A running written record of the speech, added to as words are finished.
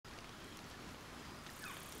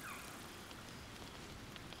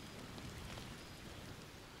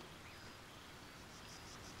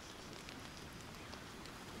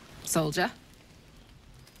Soldier.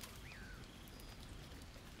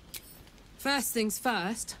 First things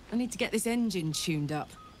first, I need to get this engine tuned up.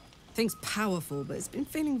 Thing's powerful, but it's been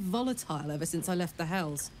feeling volatile ever since I left the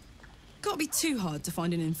Hells. Can't be too hard to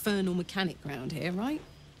find an infernal mechanic round here, right?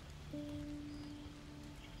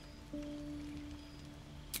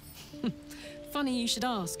 Funny you should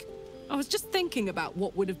ask. I was just thinking about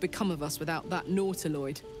what would have become of us without that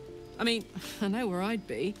Nautiloid. I mean, I know where I'd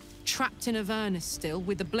be. Trapped in Avernus still,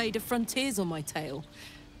 with the Blade of Frontiers on my tail.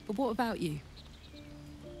 But what about you?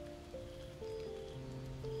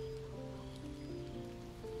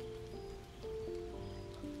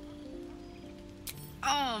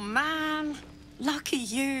 Oh, man. Lucky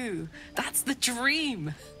you. That's the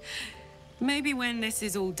dream. Maybe when this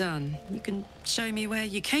is all done, you can show me where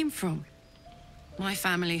you came from. My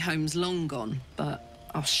family home's long gone, but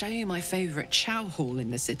I'll show you my favorite chow hall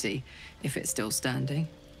in the city, if it's still standing.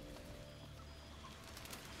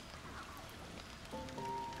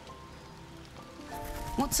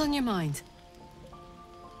 What's on your mind?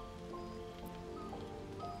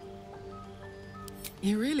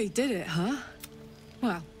 You really did it, huh?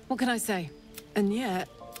 Well, what can I say? And yet,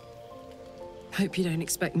 hope you don't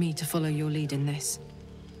expect me to follow your lead in this.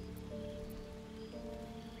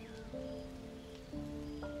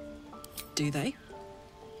 Do they?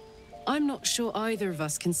 I'm not sure either of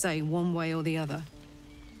us can say one way or the other.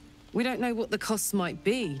 We don't know what the costs might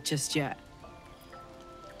be just yet.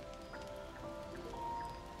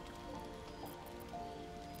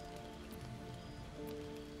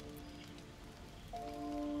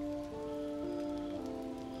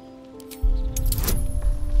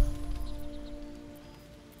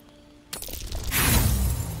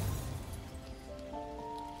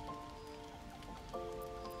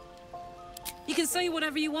 You can say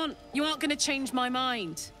whatever you want. You aren't going to change my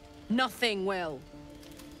mind. Nothing will.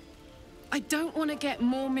 I don't want to get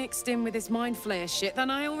more mixed in with this Mind Flayer shit than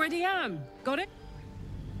I already am. Got it?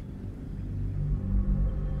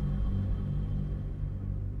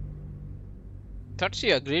 Thought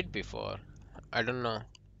she agreed before. I don't know.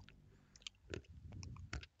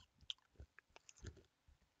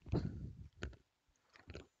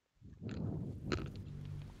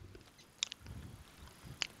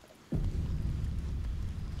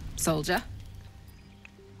 Soldier.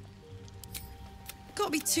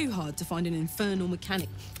 Can't be too hard to find an infernal mechanic.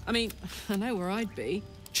 I mean, I know where I'd be.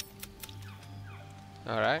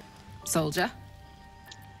 Alright. Soldier.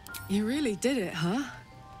 You really did it, huh?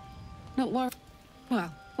 Not worried.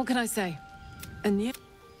 Well, what can I say? And yet,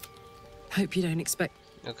 hope you don't expect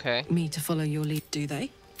me to follow your lead, do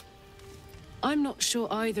they? I'm not sure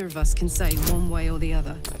either of us can say one way or the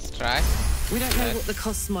other. Let's try. We don't know what the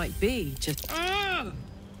costs might be, just...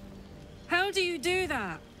 How do you do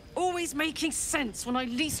that? Always making sense when I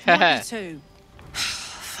least want you to.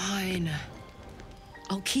 Fine.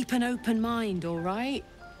 I'll keep an open mind, all right?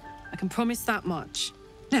 I can promise that much.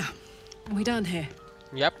 Now, are we done here?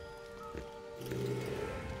 Yep.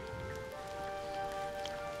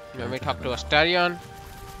 Let me talk to Astarion.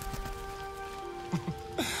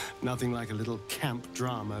 Nothing like a little camp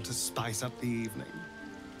drama to spice up the evening.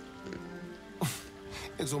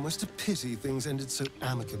 It's almost a pity things ended so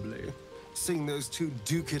amicably. Seeing those two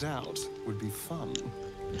duke it out would be fun.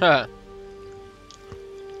 Huh.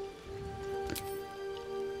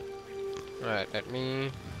 Alright, let me...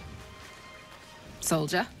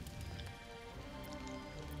 Soldier.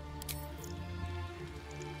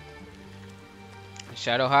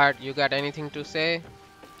 Shadowheart, you got anything to say?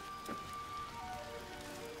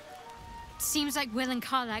 Seems like Will and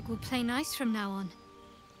Karlach will play nice from now on.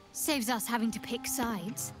 Saves us having to pick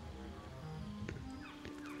sides.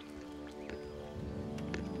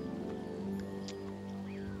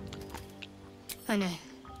 I know.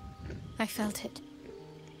 I felt it.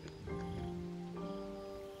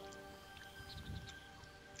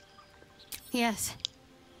 Yes.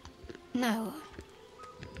 No.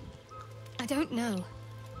 I don't know.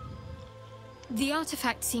 The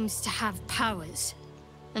artifact seems to have powers,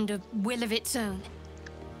 and a will of its own.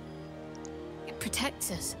 It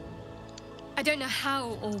protects us. I don't know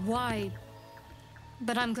how or why,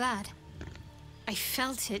 but I'm glad. I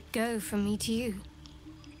felt it go from me to you.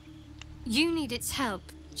 You need its help,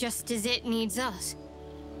 just as it needs us.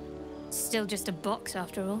 Still just a box,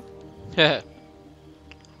 after all.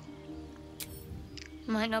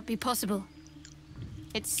 Might not be possible.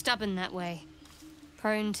 It's stubborn that way.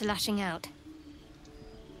 Prone to lashing out.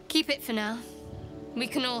 Keep it for now. We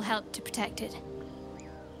can all help to protect it.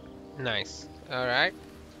 Nice. Alright.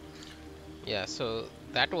 Yeah, so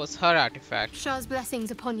that was her artifact. Shah's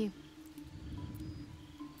blessings upon you.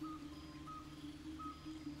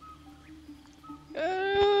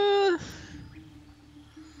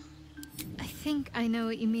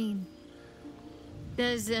 what you mean.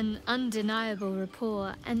 There's an undeniable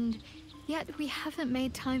rapport, and yet we haven't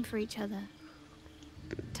made time for each other.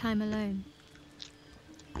 Time alone.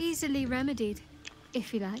 Easily remedied,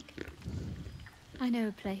 if you like. I know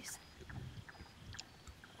a place.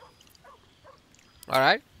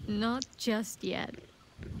 Alright. Not just yet.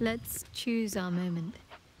 Let's choose our moment.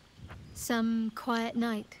 Some quiet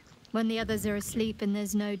night, when the others are asleep and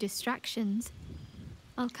there's no distractions.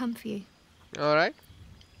 I'll come for you. Alright.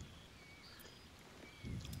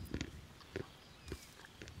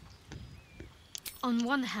 On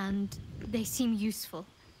one hand, they seem useful.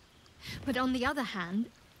 But on the other hand,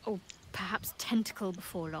 or perhaps tentacle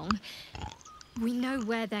before long, we know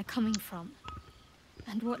where they're coming from.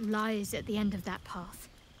 And what lies at the end of that path.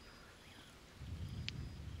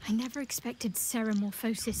 I never expected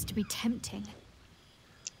ceremorphosis to be tempting.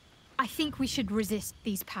 I think we should resist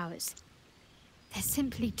these powers. There's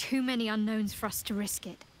simply too many unknowns for us to risk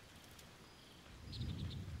it.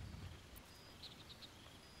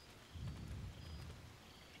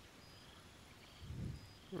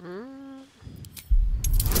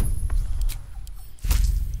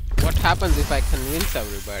 What happens if I convince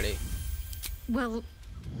everybody? Well,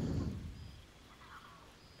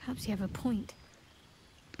 perhaps you have a point.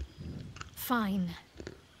 Fine.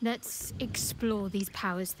 Let's explore these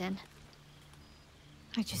powers then.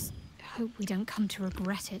 I just hope we don't come to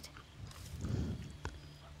regret it.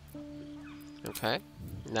 Okay.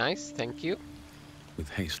 Nice, thank you. With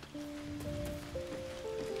haste.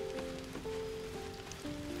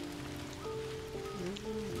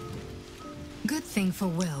 Good thing for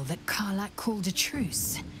Will that Karlach called a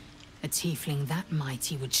truce. A tiefling that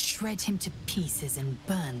mighty would shred him to pieces and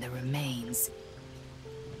burn the remains.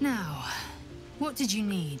 Now, what did you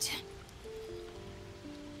need?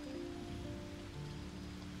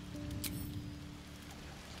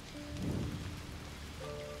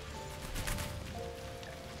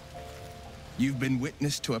 You've been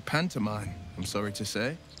witness to a pantomime, I'm sorry to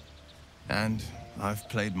say. And I've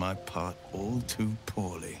played my part all too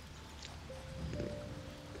poorly.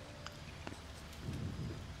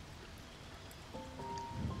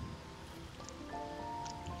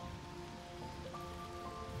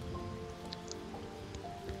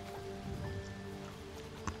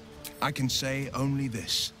 I can say only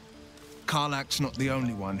this. Karlach's not the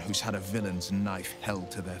only one who's had a villain's knife held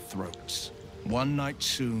to their throats. One night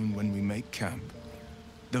soon, when we make camp,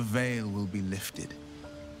 the veil will be lifted,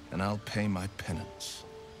 and I'll pay my penance.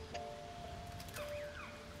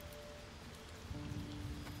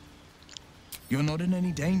 You're not in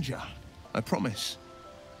any danger, I promise.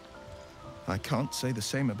 I can't say the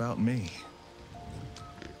same about me.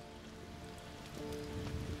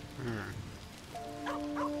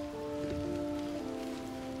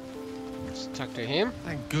 Talk to him.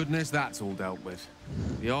 Thank goodness that's all dealt with.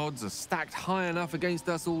 The odds are stacked high enough against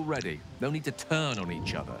us already. No need to turn on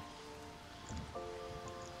each other.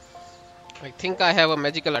 I think I have a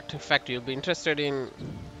magical artifact you'll be interested in.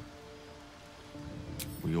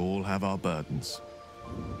 We all have our burdens,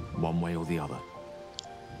 one way or the other.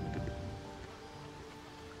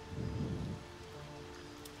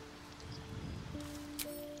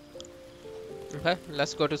 Okay,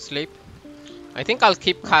 let's go to sleep. I think I'll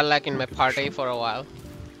keep Karlach in my party for a while.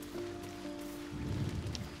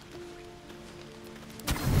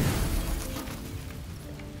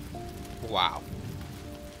 Wow.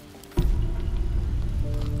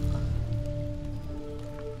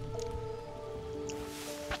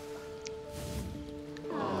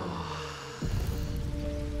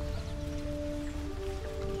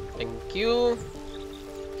 Thank you.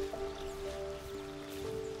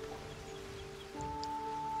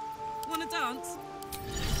 Wanna dance?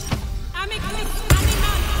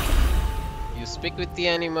 You speak with the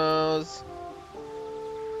animals.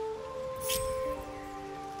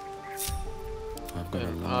 I've got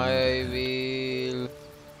And a long I will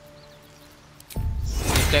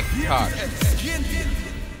detect thought.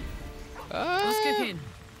 What's cooking?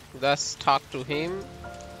 Let's talk to him.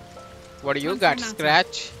 What do you Time for got, a natter.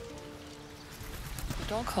 Scratch? The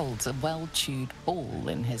dog holds a well-chewed ball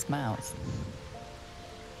in his mouth.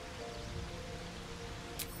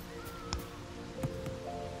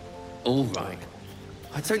 All right.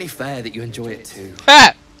 It's only fair that you enjoy it too.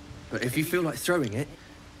 Ha! But if you feel like throwing it,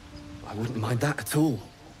 I wouldn't mind that at all.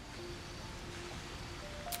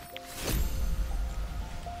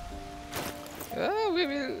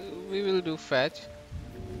 We will do fetch.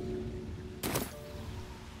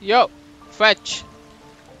 Yo, fetch.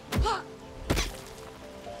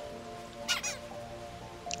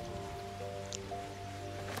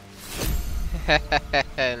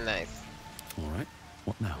 Nice. All right.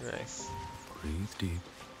 What now? Nice. Breathe deep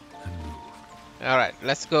and move. Alright,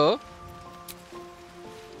 let's go.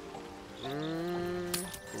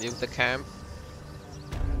 Leave the camp.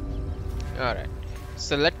 Alright.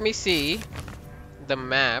 So let me see the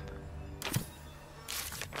map.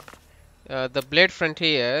 The Blade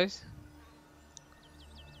Frontiers.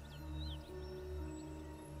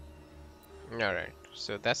 Alright,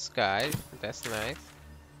 so that's sky. That's nice.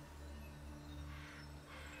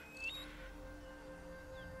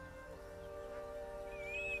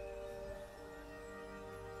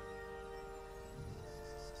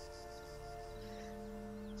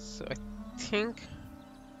 So I think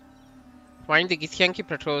find the Githyanki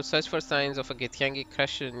patrol, search for signs of a Githyanki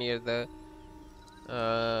crusher near the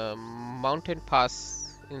mountain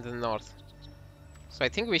pass in the north. So I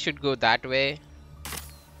think we should go that way.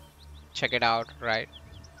 Check it out, right?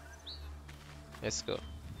 Let's go.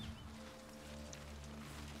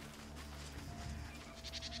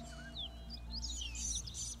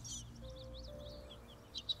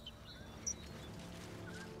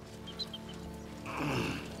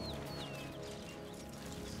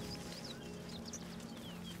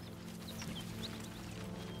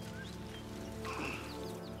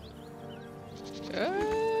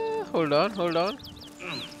 Hold on.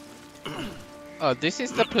 Oh, this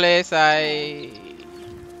is the place I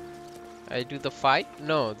do the fight?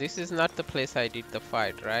 No, this is not the place I did the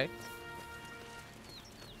fight, right?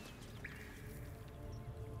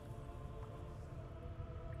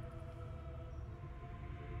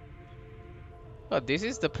 Oh, this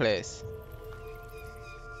is the place.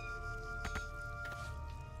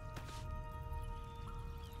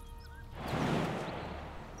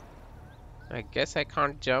 I guess I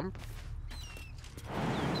can't jump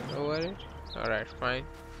over it. Alright, fine.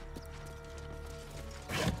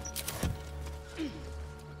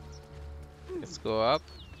 Let's go up.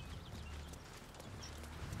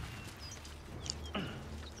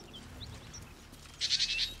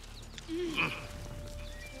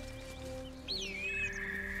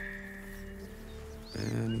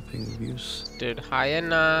 Anything of use? Did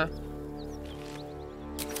hyena.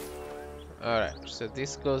 Alright, so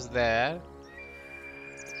this goes there.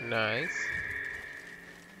 Nice.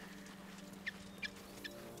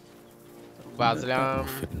 Baslam.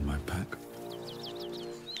 Fit in my pack.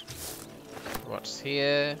 What's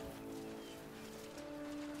here?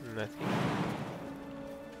 Nothing.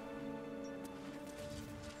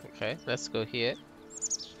 Okay, let's go here.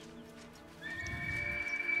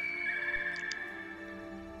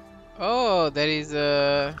 Oh, there is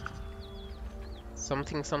a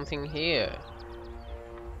something here.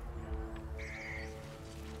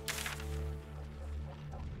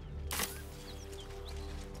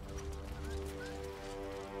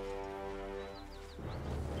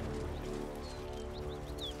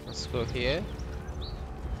 Let's go here.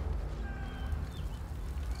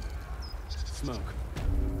 Smoke.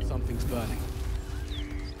 Something's burning.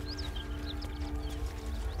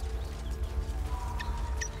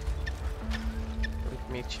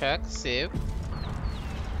 Let me check, save.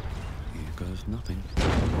 Here goes nothing.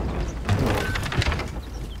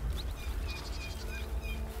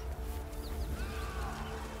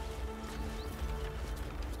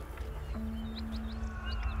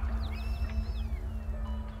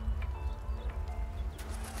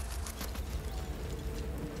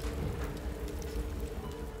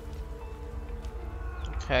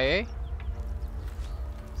 Okay.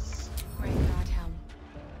 Great God, Helm.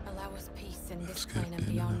 Allow us peace in this Let's get plane and in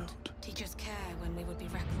and beyond. out. Teach us care when we would be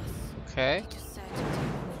reckless. Okay. Teach us certainty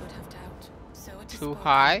when we would have doubt. So it is Too spoken,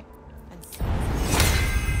 high. and so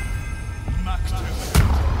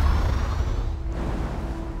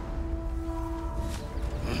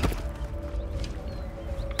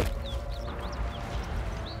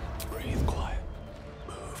Breathe quiet.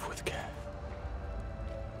 Move with care.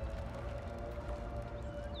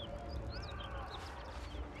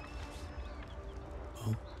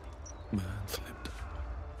 Oh, man slipped.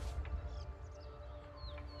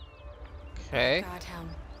 Okay. God, Helm.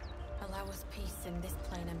 Allow us peace in this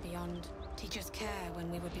plane and beyond. Teach us care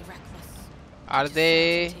when we would be reckless. Are Teach us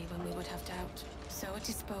they? certainty when we would have doubt. So it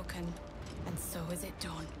is spoken, and so is it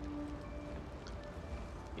done.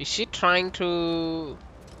 Is she trying to?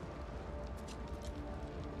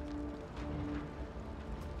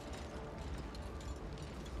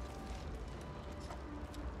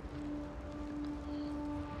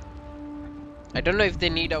 I don't know if they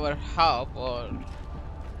need our help or.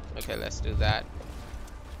 Okay, let's do that.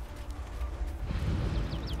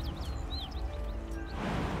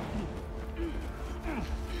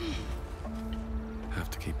 Have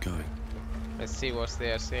to keep going. Let's see what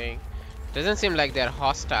they are saying. Doesn't seem like they're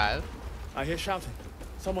hostile. I hear shouting.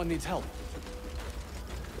 Someone needs help.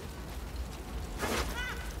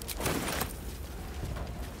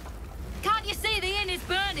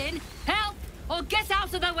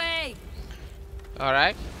 Out of the way!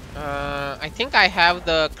 Alright. I think I have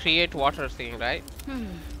the create water thing, right?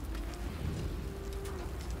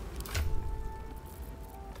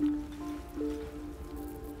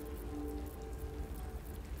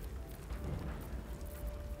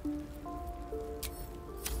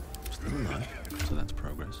 Still alive, so that's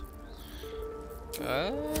progress.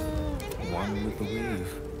 One with the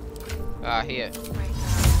weave. Here.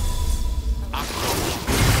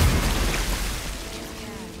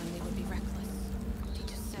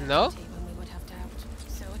 No? When we would have doubt.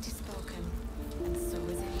 So it is spoken, and so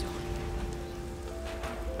is it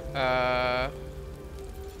done.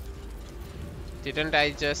 Didn't I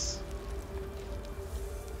just...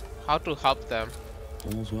 How to help them?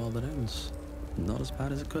 All's well that ends. Not as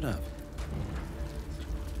bad as it could have.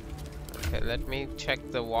 Okay, let me check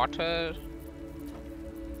the water.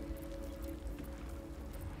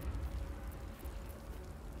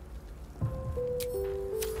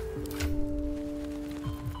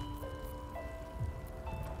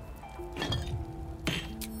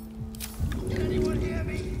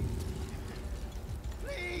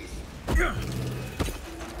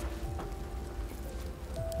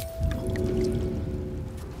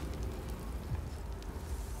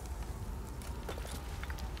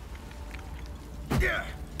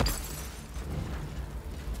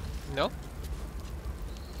 No?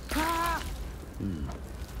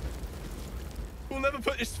 We'll never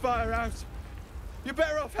put this fire out. You're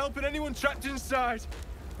better off helping anyone trapped inside.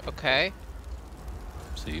 Okay.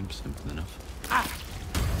 Seems simple enough.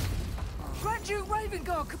 Grand Duke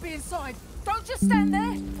Ravengard could be inside. Don't just stand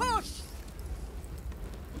there. Push!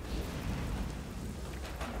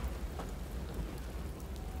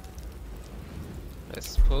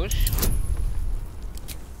 Let's push.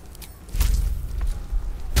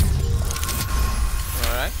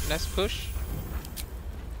 Alright, let's push.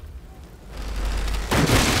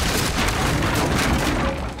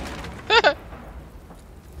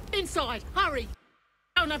 Inside, hurry!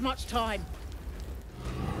 Don't have much time.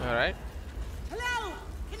 Alright. Hello?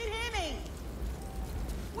 Can you hear me?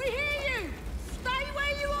 We hear you! Stay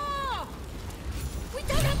where you are! We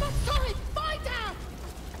don't have much time! Find out!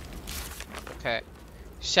 Okay.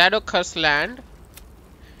 Shadow Curse Land.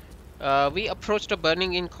 We approached a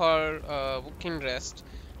burning inn called Waukeen Rest.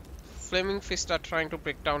 Flaming fists are trying to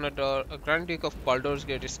break down a door. A Grand Duke of Baldur's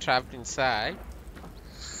Gate is trapped inside.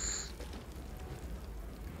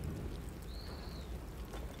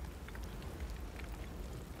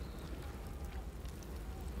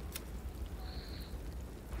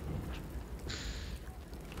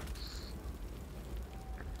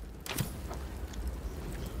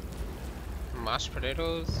 Mashed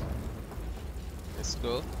potatoes. Let's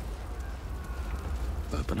go.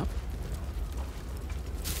 Open up.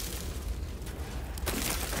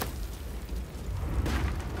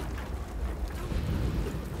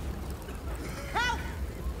 Help!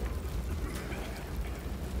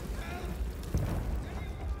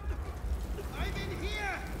 I'm in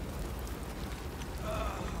here!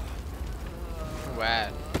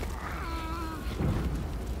 Wow.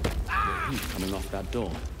 The heat coming off that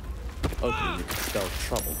door. Opening it could spell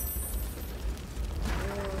trouble.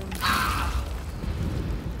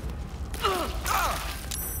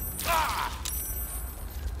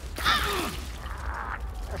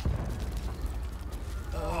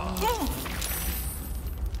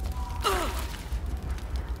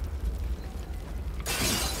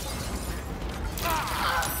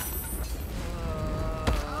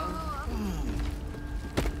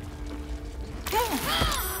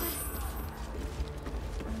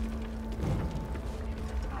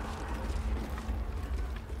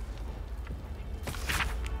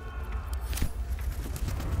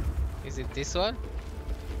 Is it this one?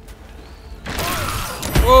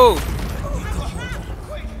 Whoa!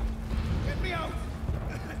 Quick! Get me out!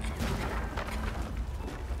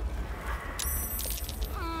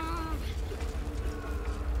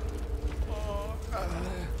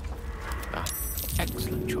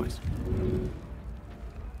 Excellent choice.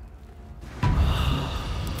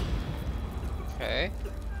 Okay.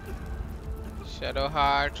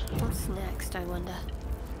 Shadowheart. What's next, I wonder?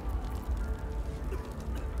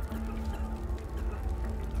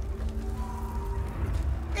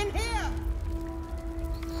 In here!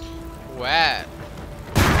 Where?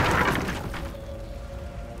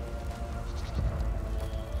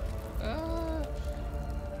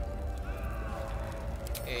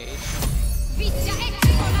 Eight.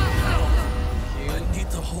 I need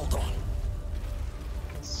to hold on.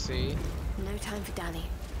 Let's see. No time for Danny.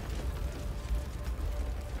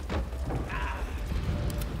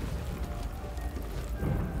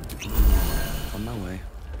 On my way.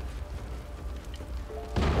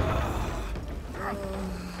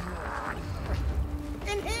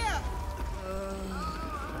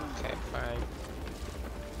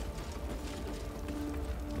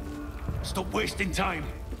 Stop wasting time.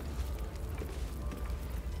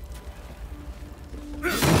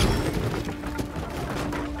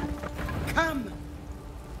 Come.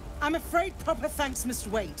 I'm afraid proper thanks must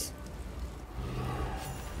wait.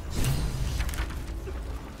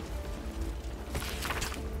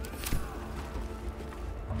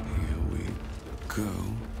 Here we go.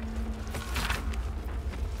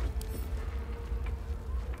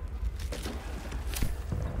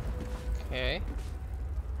 Okay.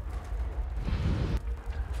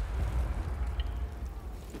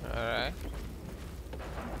 Alright.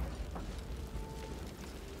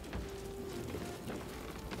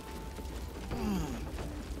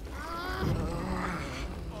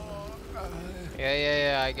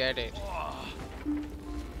 Yeah, I get it.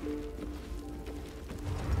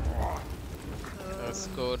 Let's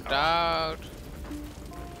go down.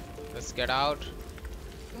 Let's get out.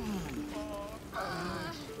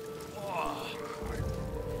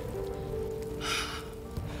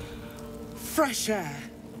 Fresh air.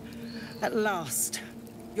 At last.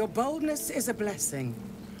 Your boldness is a blessing.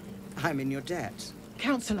 I'm in your debt.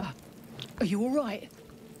 Counselor, are you all right?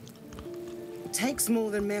 It takes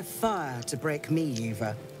more than mere fire to break me,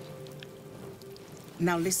 Eva.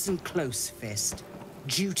 Now listen close, Fist.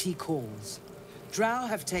 Duty calls. Drow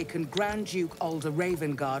have taken Grand Duke Alder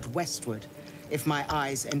Ravengard westward, if my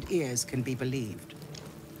eyes and ears can be believed.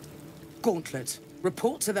 Gauntlet,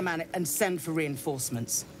 report to the man and send for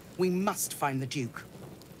reinforcements. We must find the Duke.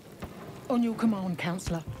 On your command,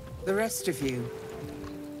 Counselor. The rest of you,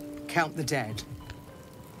 count the dead.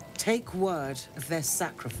 Take word of their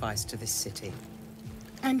sacrifice to this city.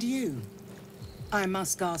 And you, I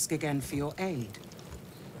must ask again for your aid.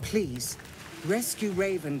 Please, rescue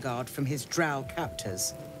Ravengard from his drow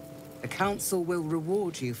captors. The Council will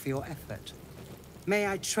reward you for your effort. May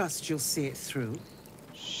I trust you'll see it through?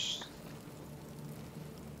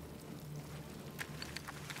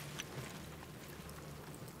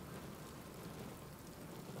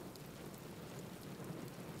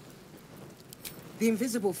 The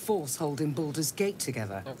invisible force holding Baldur's Gate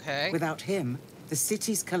together. Okay. Without him, the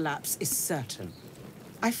city's collapse is certain.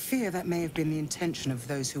 I fear that may have been the intention of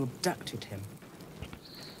those who abducted him.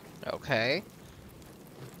 Okay.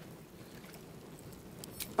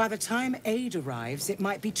 By the time aid arrives, it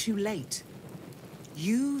might be too late.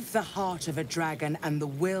 You've the heart of a dragon and the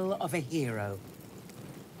will of a hero.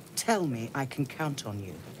 Tell me I can count on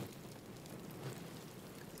you.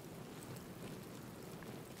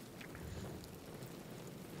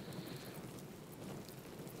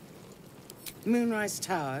 Moonrise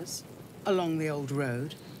Towers, along the old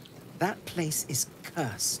road. That place is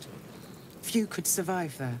cursed. Few could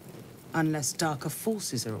survive there, unless darker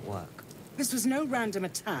forces are at work. This was no random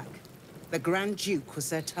attack. The Grand Duke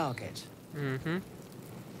was their target. Mm-hmm.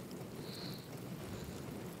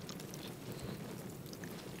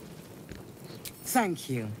 Thank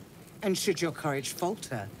you. And should your courage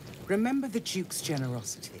falter, remember the Duke's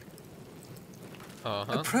generosity.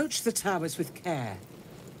 Approach the towers with care.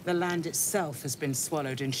 The land itself has been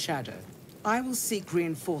swallowed in shadow. I will seek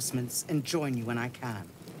reinforcements and join you when I can.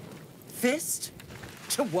 Fist,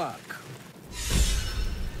 to work.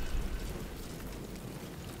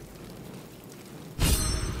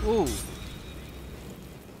 Ooh.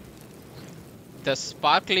 The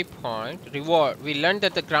Sparkly Point. Reward. We learned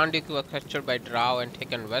that the Grand Duke was captured by Drow and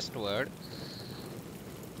taken westward.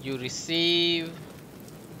 You receive...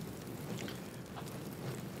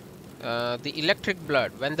 the electric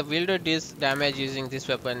blood. When the wielder deals damage using this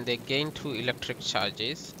weapon, they gain 2 electric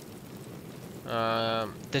charges.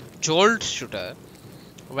 The jolt shooter.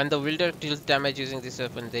 When the wielder deals damage using this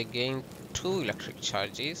weapon, they gain 2 electric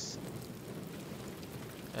charges.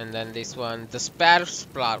 And then this one, the spare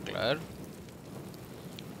sparkler.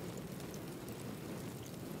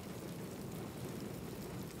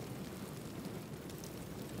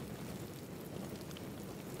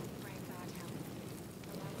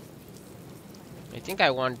 I think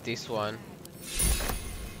I want this one.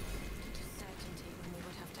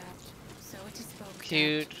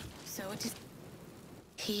 Cute. So it is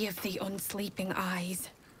he of the unsleeping eyes.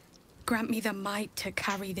 Grant me the might to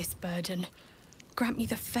carry this burden. Grant me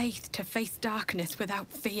the faith to face darkness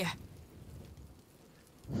without fear.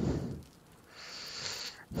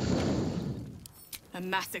 A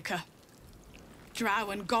massacre.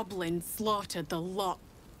 Drow and goblins slaughtered the lot.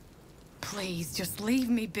 Please, just leave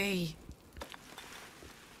me be.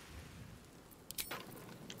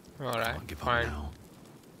 Alright, fine.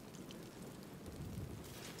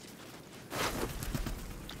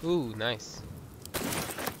 Ooh, nice.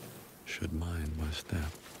 Should mind my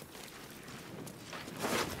step.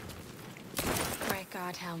 Great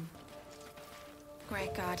Guard Helm.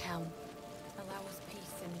 Great Guard Helm. Allow us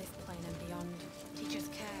peace in this plane and beyond. Teach us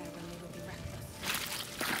care when we will be reckless.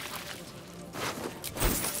 Tranquility when we will be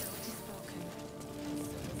sad. So it is spoken, and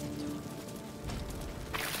so is it done.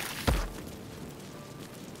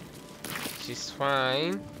 She's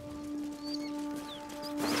fine.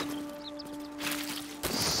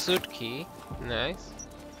 Suit key, nice.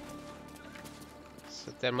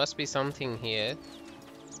 So there must be something here.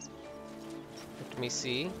 Let me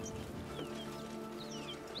see.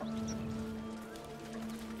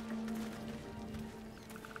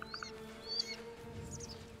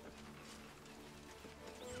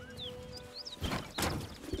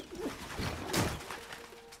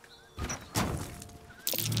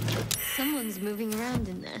 Someone's moving around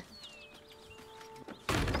in there.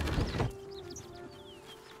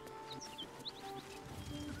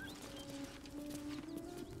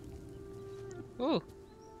 Ooh.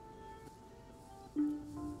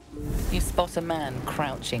 You spot a man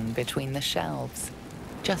crouching between the shelves,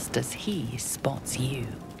 just as he spots you.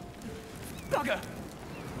 Bugger!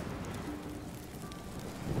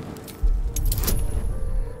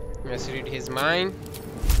 Let's read his mind.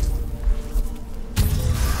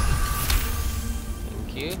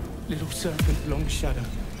 Thank you. Little serpent, long shadow.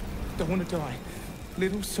 Don't want to die.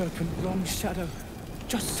 Little serpent, long shadow.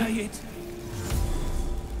 Just say it.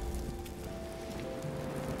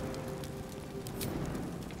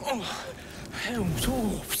 Oh, hell,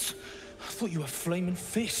 dwarves. I thought you were flaming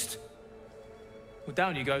fist. Well,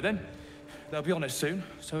 down you go then. They'll be on us soon,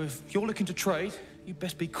 so if you're looking to trade, you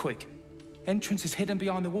best be quick. Entrance is hidden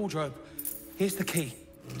behind the wardrobe. Here's the key.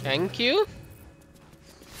 Thank you.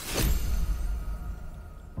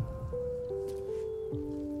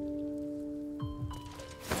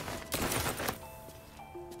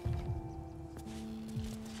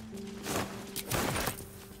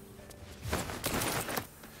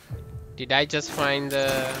 Did I just find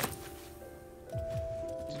the...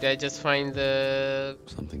 Did I just find the...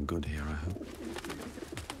 Something good here, I hope.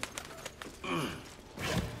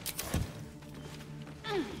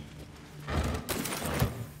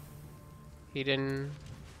 Hidden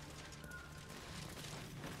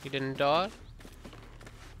door?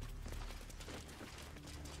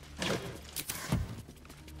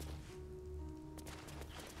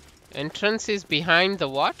 Entrance is behind the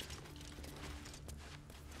what?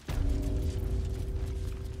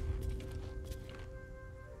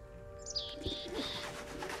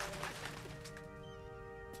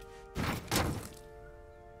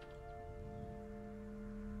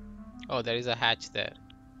 Oh, there is a hatch there.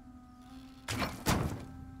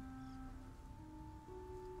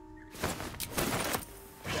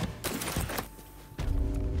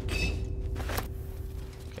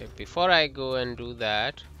 Okay, before I go and do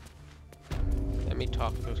that, let me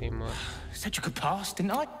talk to him. Said you could pass,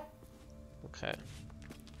 didn't I? Okay.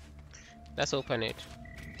 Let's open it.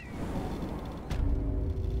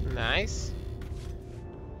 Nice.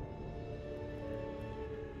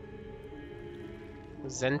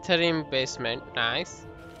 Zentrim basement, nice.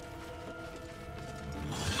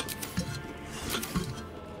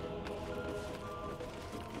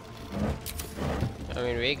 I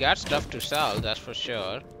mean, we got stuff to sell, that's for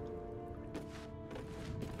sure.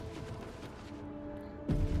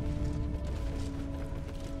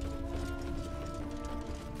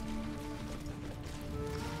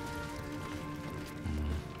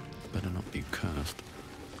 Better not be cursed.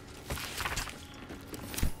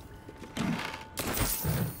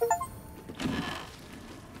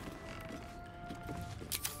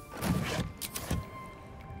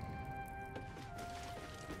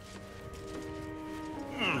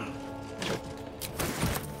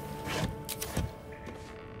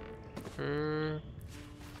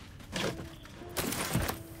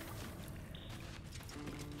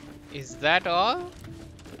 Is that all?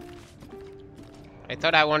 I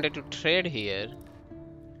thought I wanted to trade here.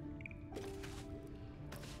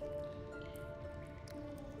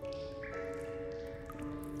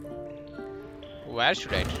 Where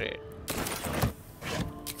should I trade?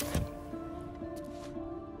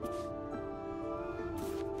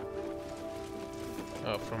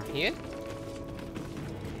 Oh, from here?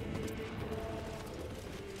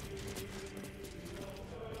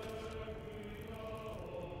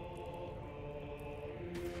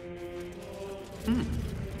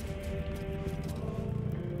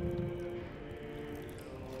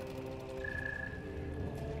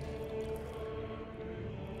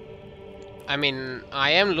 I mean,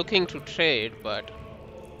 I am looking to trade, but...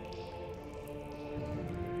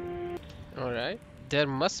 Alright. There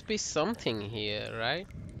must be something here, right?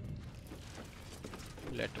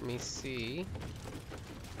 Let me see.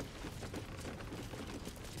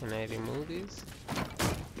 Can I remove these?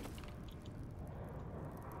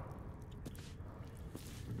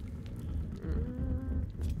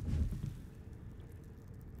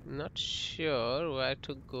 sure where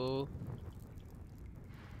to go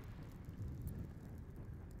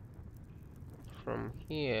from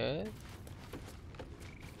here.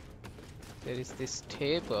 There is this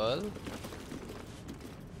table.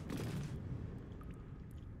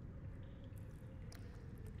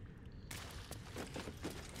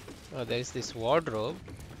 Oh, there is this wardrobe.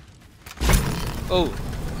 Oh,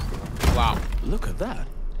 wow. Look at that.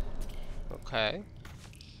 Okay.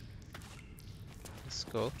 Let's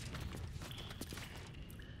go.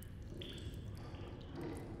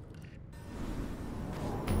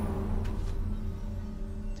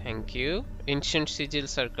 Thank you. Ancient sigil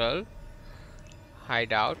circle.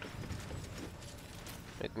 Hideout.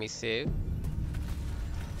 Let me save.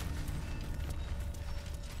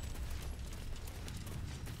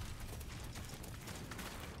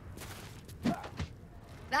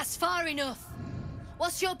 That's far enough.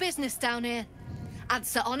 What's your business down here?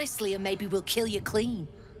 Answer honestly and maybe we'll kill you clean.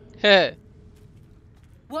 Hey.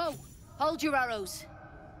 Whoa, hold your arrows.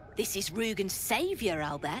 This is Rugen's savior,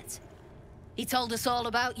 I'll bet. He told us all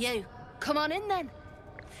about you. Come on in then.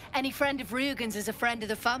 Any friend of Rugen's is a friend of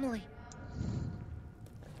the family.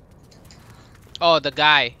 Oh, the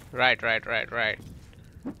guy. Right.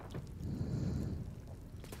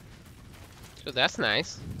 So that's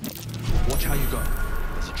nice. Watch how you go.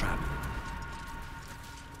 There's a trap.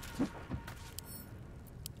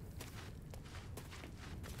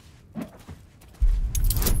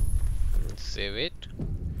 Let's save it.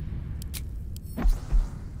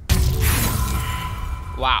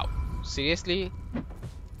 Wow. Seriously?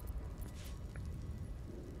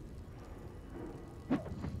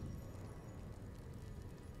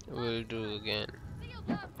 We'll do again.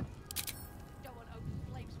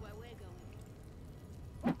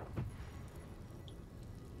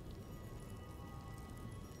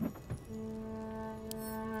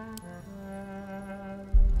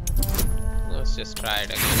 Let's just try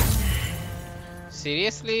it again.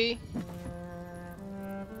 Seriously?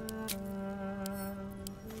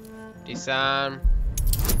 Disarm.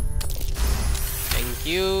 Thank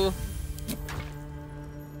you.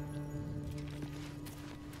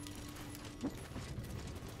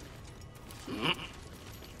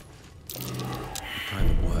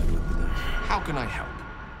 Private word would be nice. How can I help?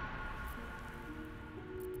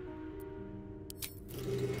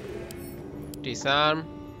 Disarm.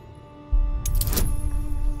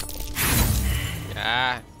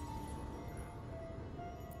 Yeah.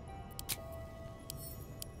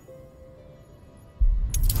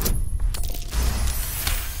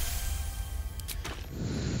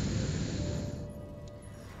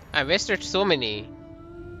 I wasted so many.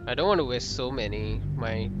 I don't want to waste so many.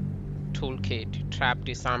 My toolkit, trap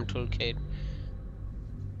disarm toolkit.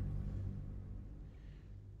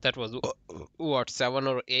 That was what, 7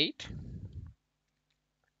 or 8?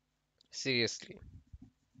 Seriously.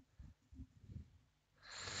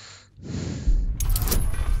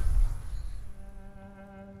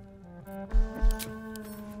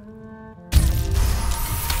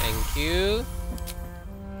 Thank you.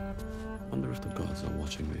 Wonder if the gods are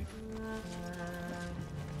watching me.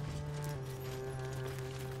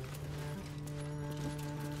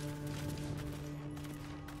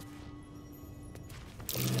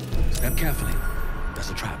 Step carefully. There's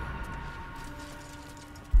a trap.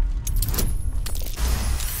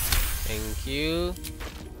 Thank you.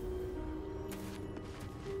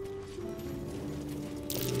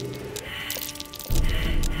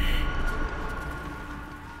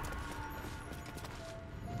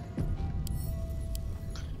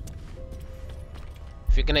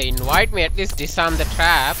 If you're gonna invite me, at least disarm the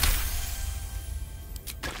trap.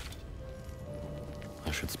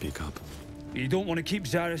 I should speak up. You don't want to keep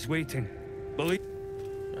Zarys waiting. Believe.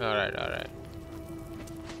 Alright.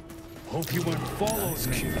 Hope you weren't followed. That's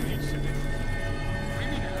cute.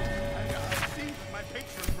 My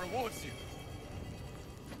patron rewards you.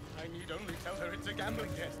 I need only tell her it's a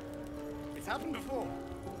gambling test. It's happened before.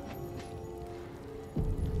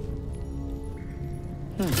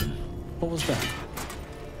 What was that?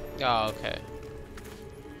 Oh, okay.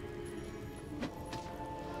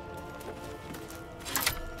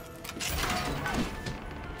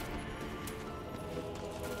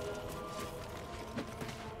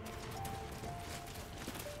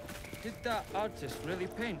 Did that artist really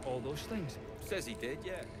paint all those things? Says he did,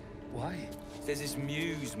 yeah. Why? Says his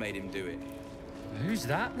muse made him do it. Who's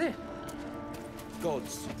that then?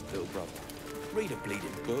 God's little brother. Read a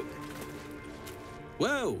bleeding book.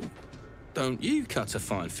 Well, don't you cut a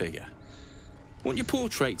fine figure? Want your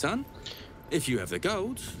portrait done? If you have the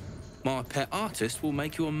gold, my pet artist will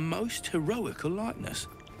make you a most heroical likeness.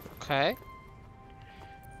 Okay.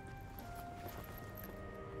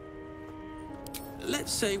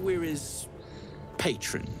 Say we're his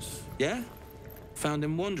patrons, yeah? Found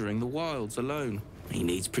him wandering the wilds alone. He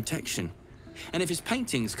needs protection. And if his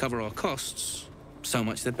paintings cover our costs, so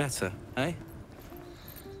much the better, eh?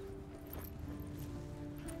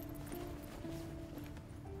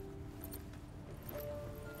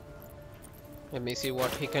 Let me see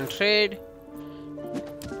what he can trade.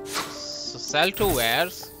 So sell to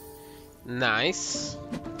wares. Nice.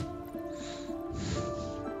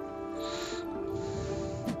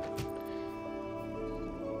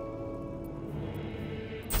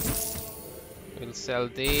 We'll sell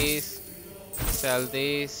these. Sell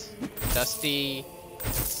these. Dusty,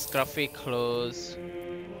 scruffy clothes.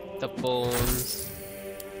 The bones.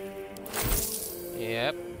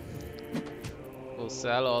 Yep. We'll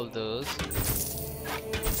sell all those.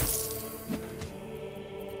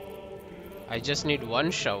 I just need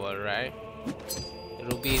one shower, right?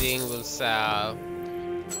 Ruby ring will sell.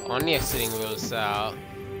 Onyx ring will sell.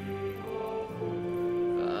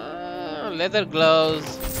 Leather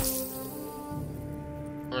gloves.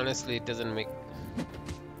 Honestly, it doesn't make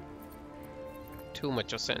too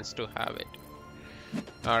much of sense to have it.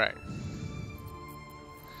 Alright.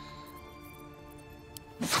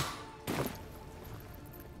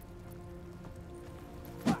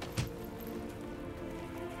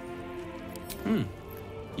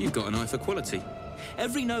 You've got an eye for quality.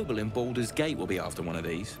 Every noble in Baldur's Gate will be after one of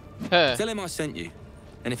these. Tell him I sent you.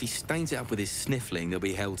 And if he stains it up with his sniffling, there'll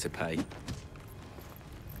be hell to pay.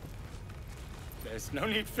 There's no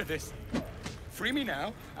need for this. Free me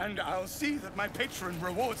now, and I'll see that my patron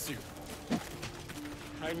rewards you.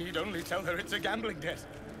 I need only tell her it's a gambling debt.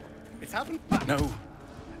 It's happened. No.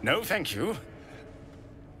 No, thank you.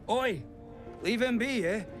 Oi! Leave him be,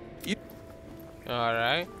 yeah?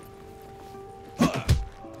 Alright.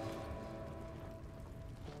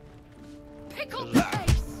 Pickle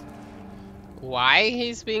face! Why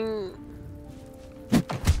he's being...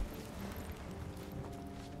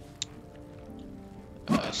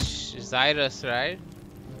 Zarys, right?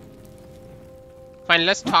 Fine,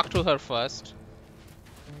 let's talk to her first.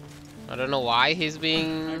 I don't know why he's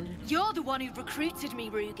being... You're the one who recruited me,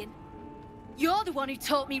 Rugen. You're the one who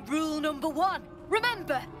taught me rule number 1.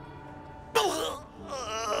 Remember?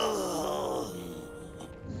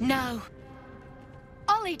 No.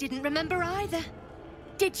 Ollie didn't remember either.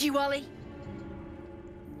 Did you, Ollie?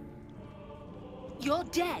 You're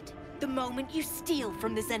dead the moment you steal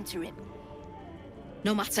from the Zhentarim.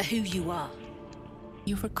 No matter who you are.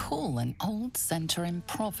 You recall an old Zhentarim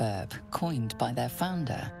proverb coined by their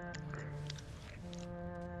founder.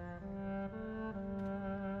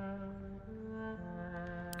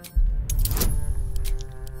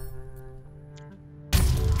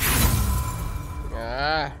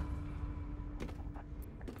 Ha!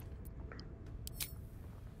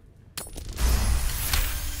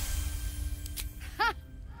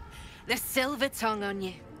 The silver tongue on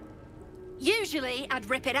you. Usually, I'd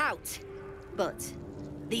rip it out. But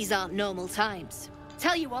these aren't normal times.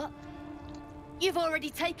 Tell you what, you've already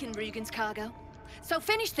taken Rugen's cargo. So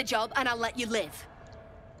finish the job and I'll let you live.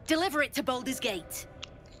 Deliver it to Baldur's Gate.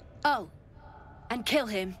 Oh, and kill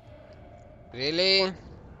him. Really?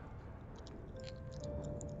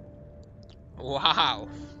 Wow.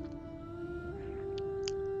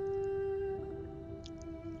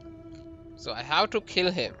 So I have to kill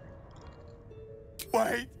him.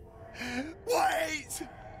 Wait! Wait!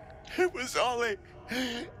 It was Ollie!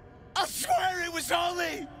 I swear it was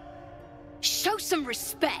Ollie! Show some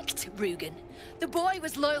respect, Rugen. The boy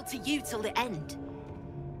was loyal to you till the end.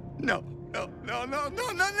 No, no, no, no,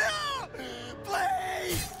 no, no, no!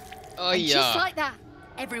 Please! Oh, and yeah. Just like that,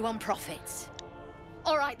 everyone profits.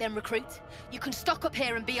 All right then, recruit. You can stock up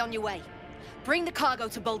here and be on your way. Bring the cargo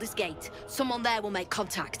to Baldur's Gate. Someone there will make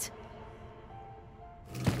contact.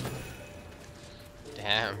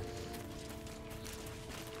 Damn.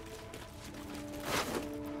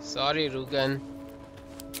 Sorry, Rugen.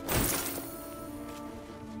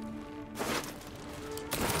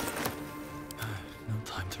 No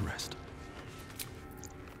time to rest.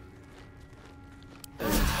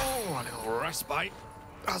 Oh, a little respite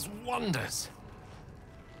does wonders.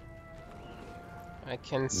 I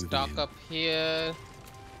can stock up here.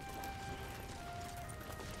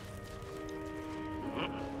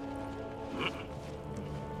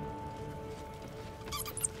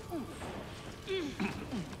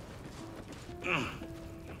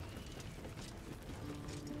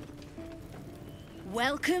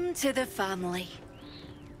 Welcome to the family.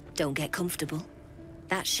 Don't get comfortable.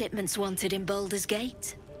 That shipment's wanted in Baldur's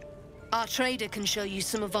Gate. Our trader can show you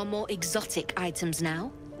some of our more exotic items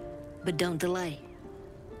now. But don't delay.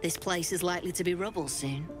 This place is likely to be rubble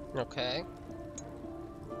soon. Okay.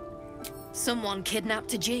 Someone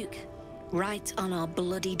kidnapped a duke, right on our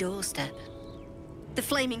bloody doorstep. The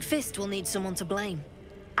Flaming Fist will need someone to blame.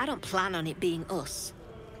 I don't plan on it being us.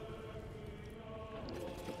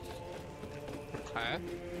 Okay.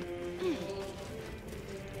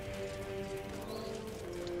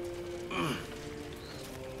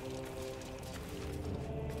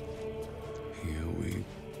 Here we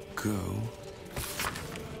go.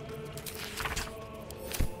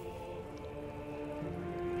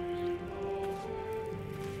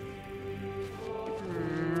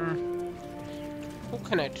 Who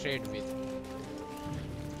can I trade with?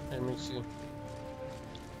 Let me see.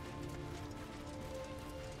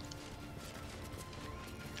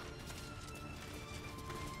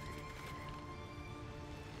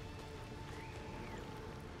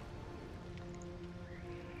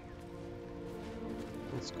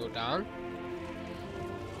 Let's go down.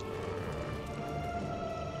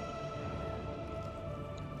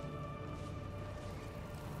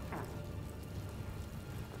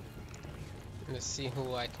 Let's see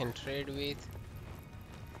who I can trade with.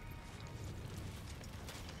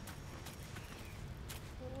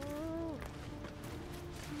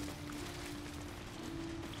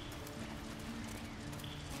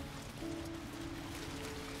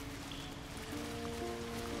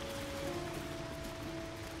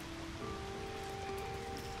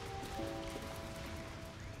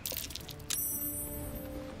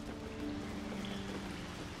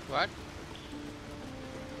 What?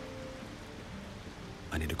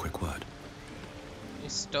 I need a quick word.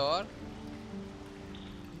 Store.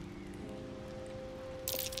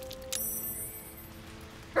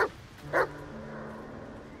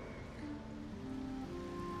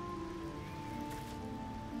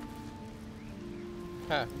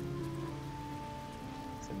 Huh.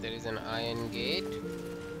 So there is an iron gate.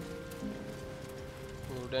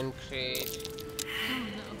 Wooden crate. Oh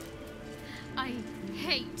no. I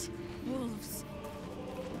hate wolves.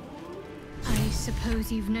 I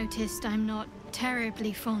suppose you've noticed I'm not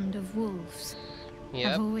terribly fond of wolves.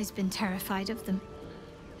 Yep. I've always been terrified of them,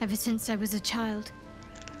 ever since I was a child.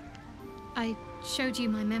 I showed you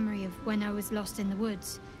my memory of when I was lost in the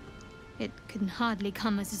woods. It can hardly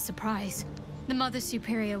come as a surprise. The Mother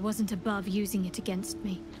Superior wasn't above using it against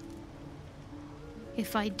me.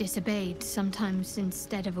 If I disobeyed, sometimes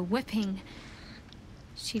instead of a whipping,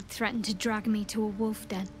 she'd threaten to drag me to a wolf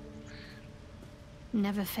den.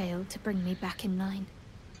 Never failed to bring me back in line.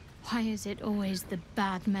 Why is it always the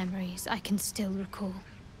bad memories I can still recall?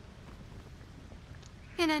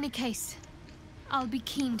 In any case, I'll be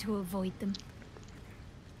keen to avoid them.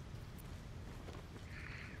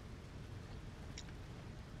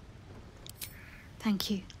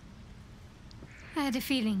 Thank you. I had a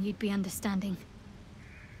feeling you'd be understanding.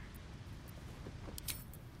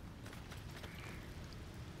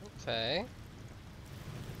 Okay.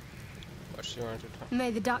 What she want to talk?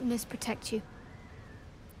 May the darkness protect you.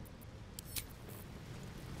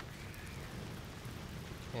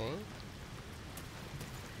 Okay.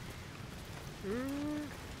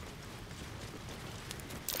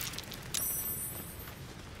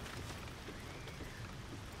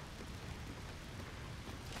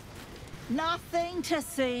 Nothing to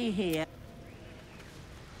see here.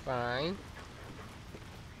 Fine.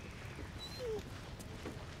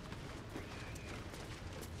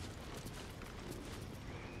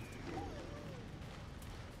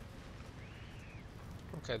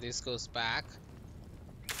 Okay, this goes back.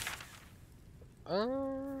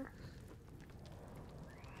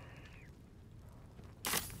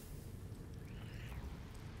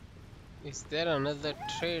 Is there another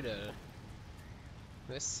trader?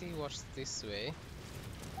 Let's see what's this way.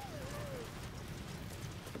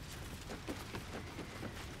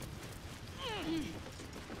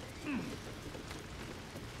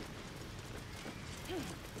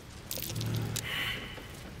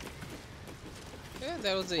 Yeah,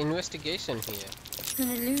 there was an investigation here.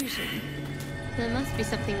 An illusion. There must be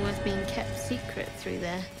something worth being kept secret through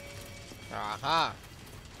there. Aha!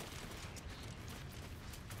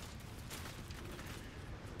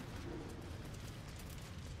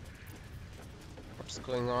 What's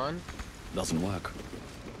going on? Doesn't work.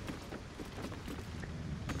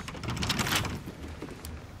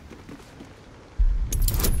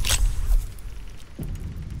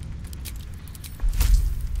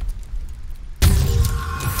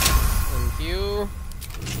 Thank you.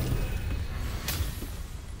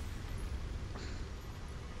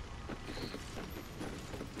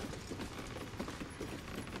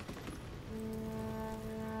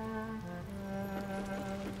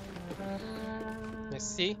 Let's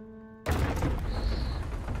see.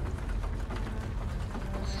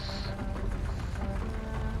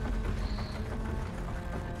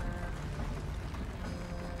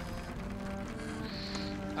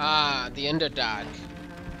 Ah, the Underdark.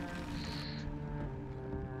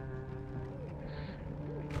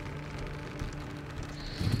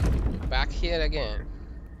 Back here again.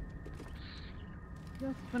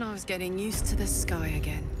 Just when I was getting used to the sky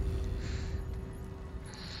again.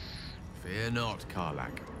 Fear not,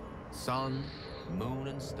 Karlach. Sun, moon,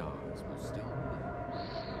 and stars will still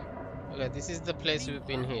Okay, this is the place we've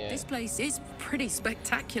been here. This place is pretty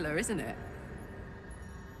spectacular, isn't it?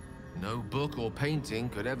 No book or painting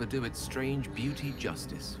could ever do its strange beauty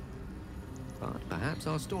justice. But perhaps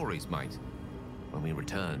our stories might, when we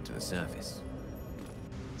return to the surface.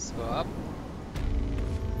 Let's go up.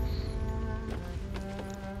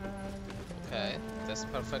 Okay, that's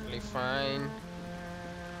perfectly fine.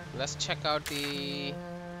 Let's check out the...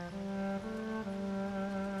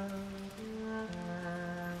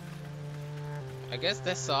 I guess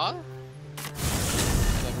that's all.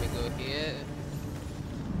 Let me go here.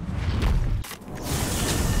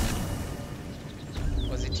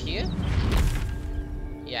 Was it here?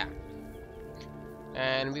 Yeah.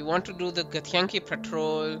 And we want to do the Githyanki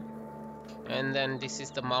patrol, and then this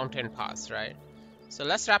is the mountain pass, right? So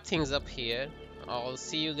let's wrap things up here. I'll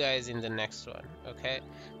see you guys in the next one, okay?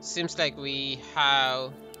 Seems like we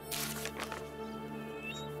have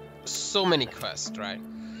so many quests, right?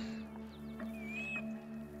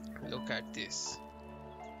 Look at this.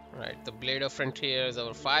 Right, the Blade of Frontiers,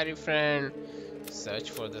 our fiery friend. Search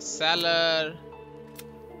for the cellar.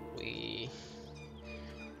 We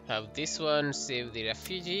have this one, save the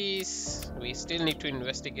refugees. We still need to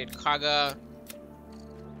investigate Kaga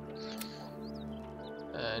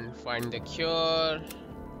and find the cure.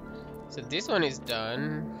 So this one is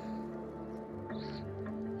done.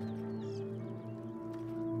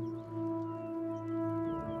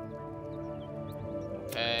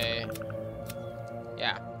 Okay.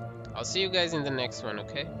 Yeah. I'll see you guys in the next one,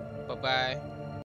 okay? Bye-bye.